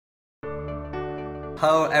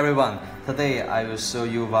Hello everyone, today I will show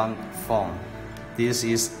you one phone. This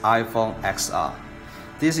is iPhone XR.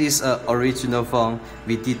 This is an original phone.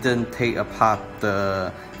 We didn't take apart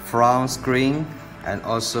the front screen and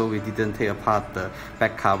also we didn't take apart the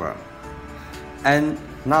back cover. And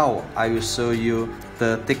now I will show you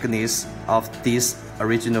the thickness of this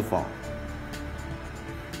original phone.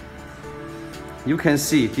 You can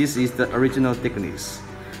see this is the original thickness.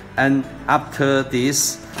 And after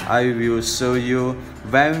this, I will show you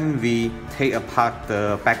when we take apart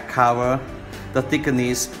the back cover, the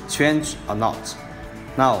thickness change or not.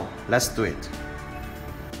 Now, let's do it.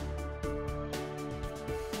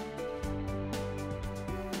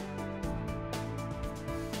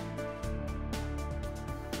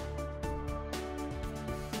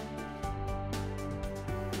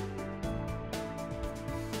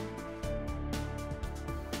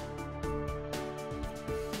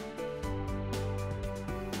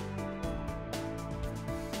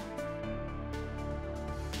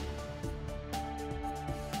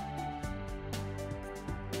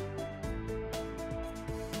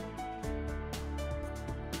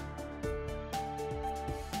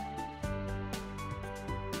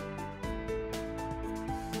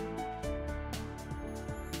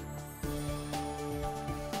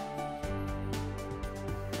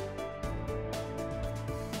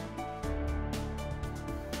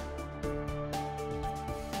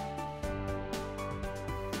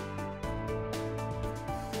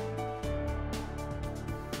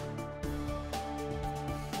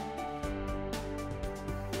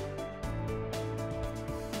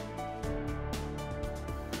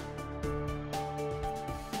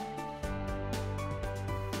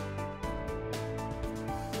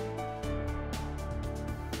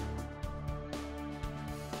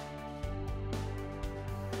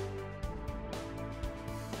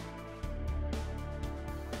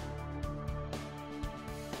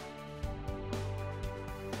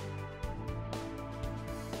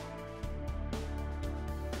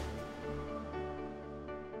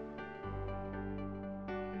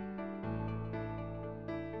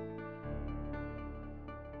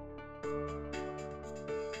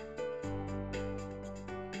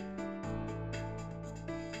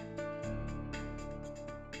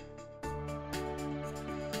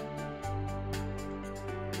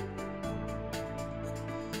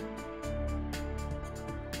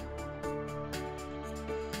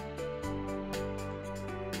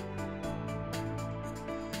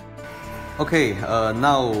 Okay,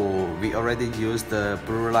 now we already used the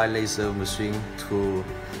blue light laser machine to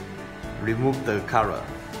remove the color.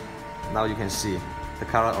 Now you can see the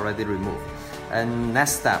color already removed. And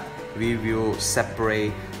next step, we will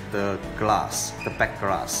separate the glass, the back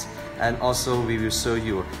glass. And also we will show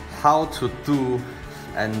you how to do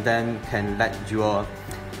and then can let your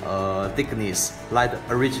thickness like the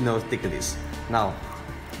original thickness. Now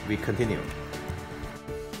we continue.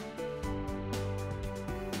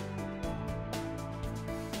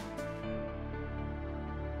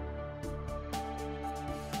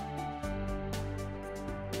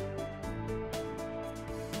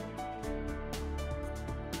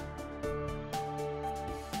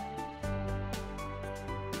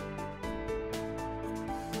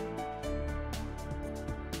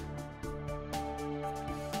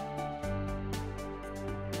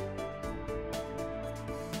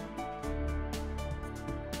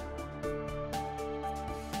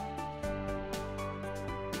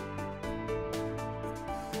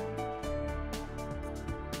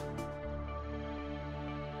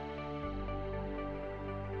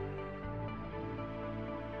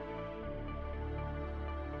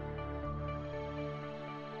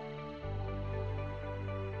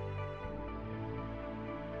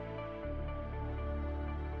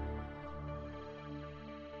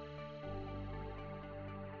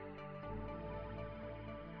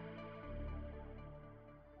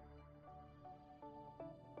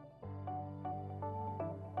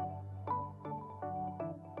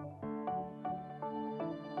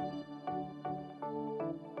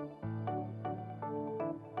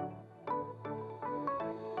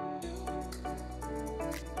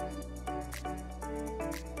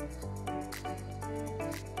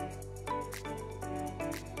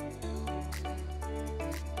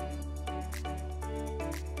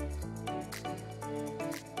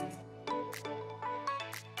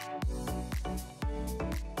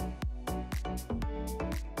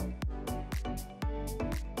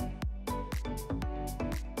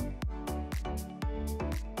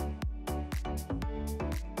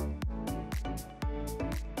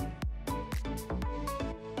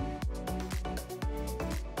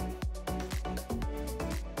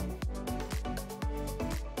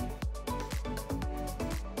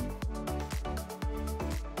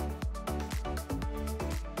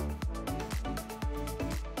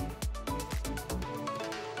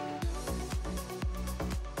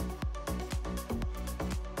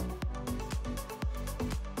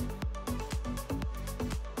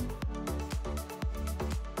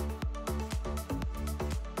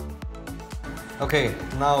 Okay,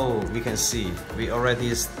 now we can see we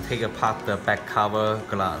already take apart the back cover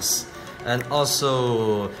glass, and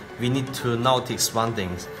also we need to notice one thing.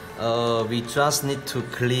 We just need to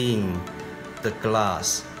clean the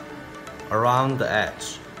glass around the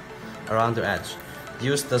edge.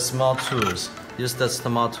 Use the small tools. Use the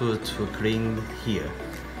small tool to clean here.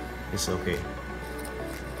 It's okay.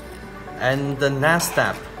 And the next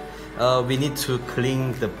step, we need to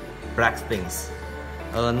clean the black things.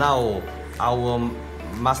 Now our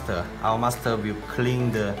master will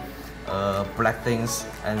clean the black things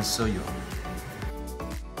and show you.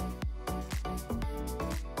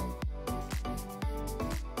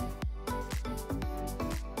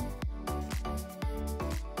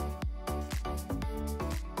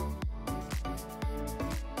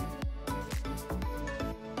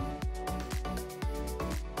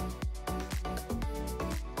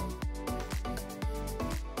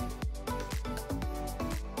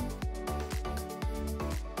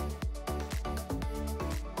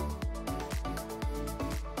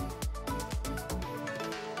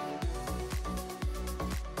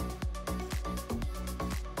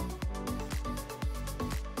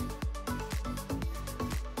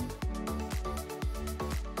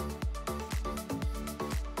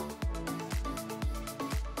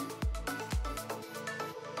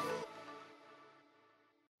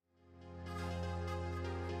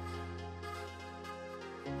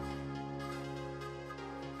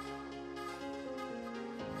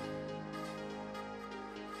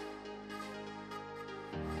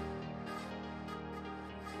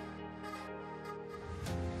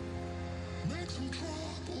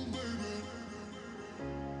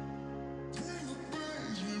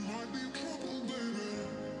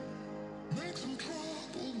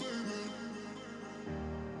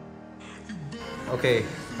 Okay,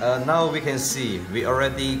 now we can see we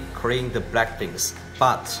already cleaned the black things,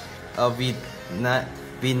 but we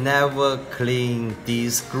never clean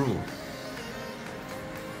this screw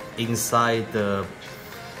inside the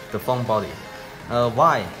phone body.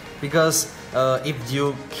 Why? Because if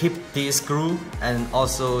you keep this screw, and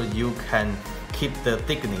also you can keep the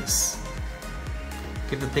thickness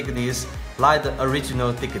like the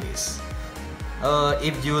original thickness.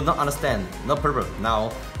 If you don't understand, no problem.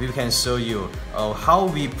 Now we can show you how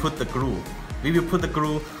we put the glue. We will put the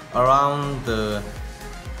glue around the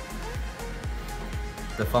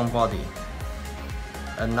phone body.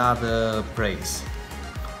 Another place.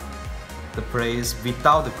 The place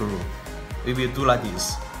without the glue. We will do like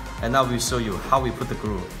this. And now we show you how we put the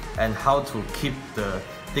glue and how to keep the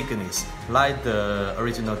thickness like the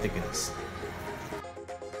original thickness.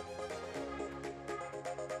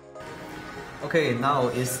 Okay, now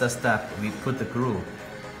is the step we put the glue.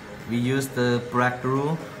 We use the black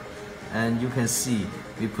glue, and you can see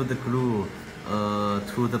we put the glue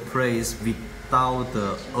to the place without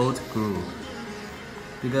the old glue,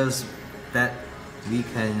 because that we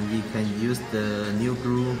can use the new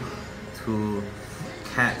glue to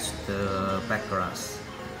catch the back glass.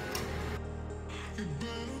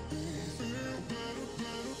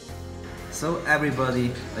 So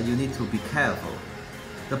everybody, you need to be careful.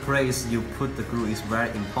 The place you put the glue is very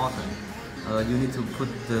important. You need to put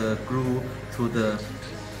the glue to the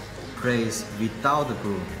place without the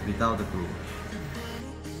glue.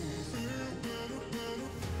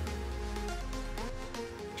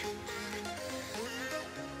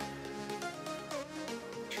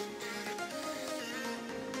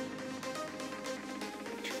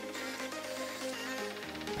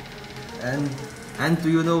 And do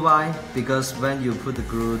you know why? Because when you put the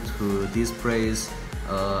glue to this place,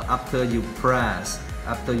 after you press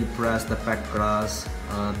the back glass,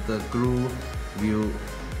 the glue will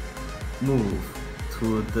move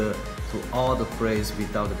to all the place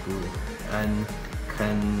without the glue and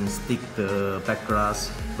can stick the back glass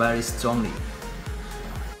very strongly.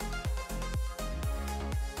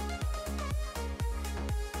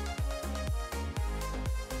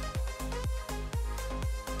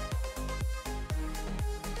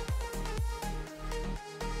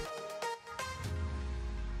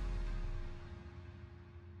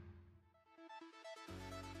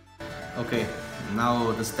 Okay,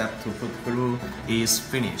 now the step to put glue is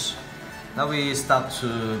finished. Now we start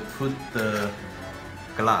to put the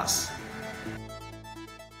glass.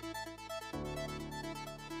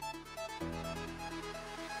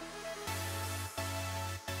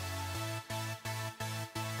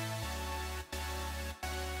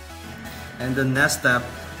 And the next step,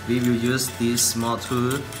 we will use this small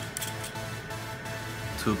tool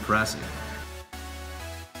to press it.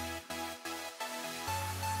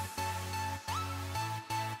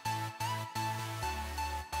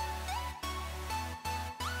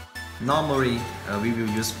 Normally, we will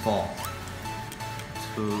use 4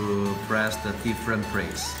 to press the different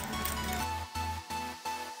place.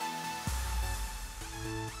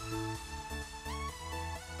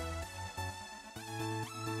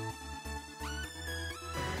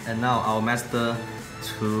 And now our master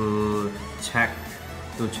to check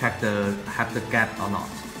the have the gap or not.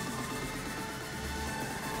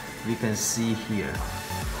 We can see here,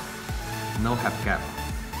 no have gap,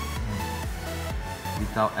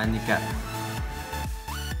 without any gap.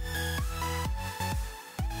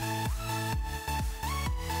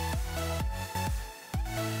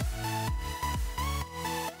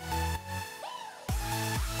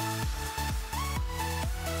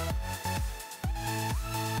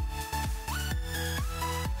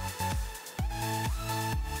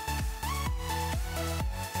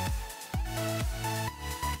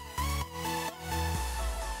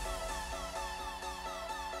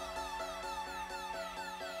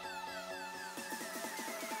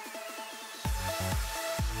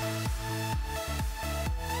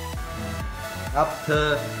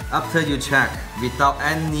 After you check without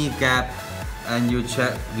any gap and you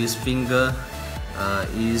check with finger,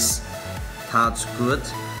 is touch good,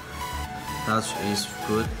 touch is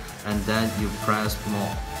good, and then you press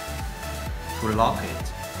more to lock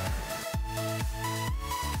it.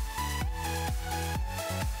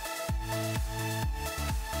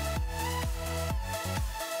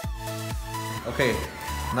 Okay,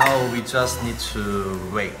 now we just need to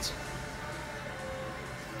wait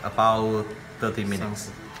about 30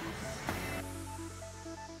 minutes.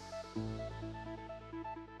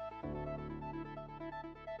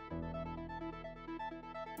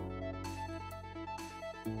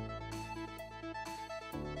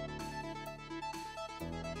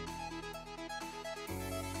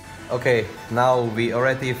 Okay, now we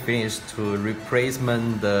already finished to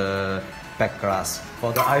replacement the back glass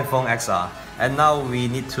for the iPhone XR, and now we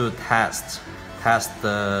need to test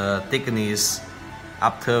the thickness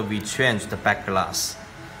after we change the back glass.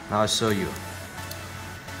 Now I'll show you.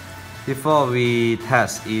 Before we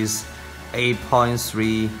test is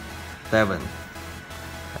 8.37.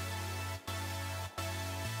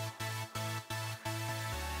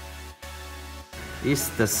 It's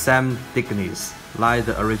the same thickness like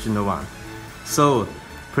the original one. So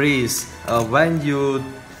please, when you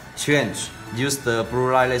change, use the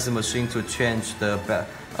blue light laser machine to change the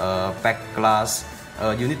back glass.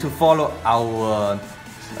 You need to follow our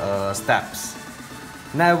steps.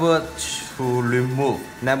 Never remove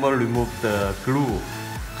the glue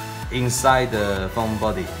inside the phone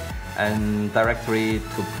body, and directly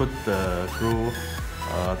to put the glue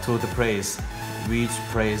to the place which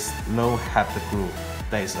place no have the glue.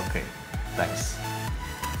 That is okay. Thanks.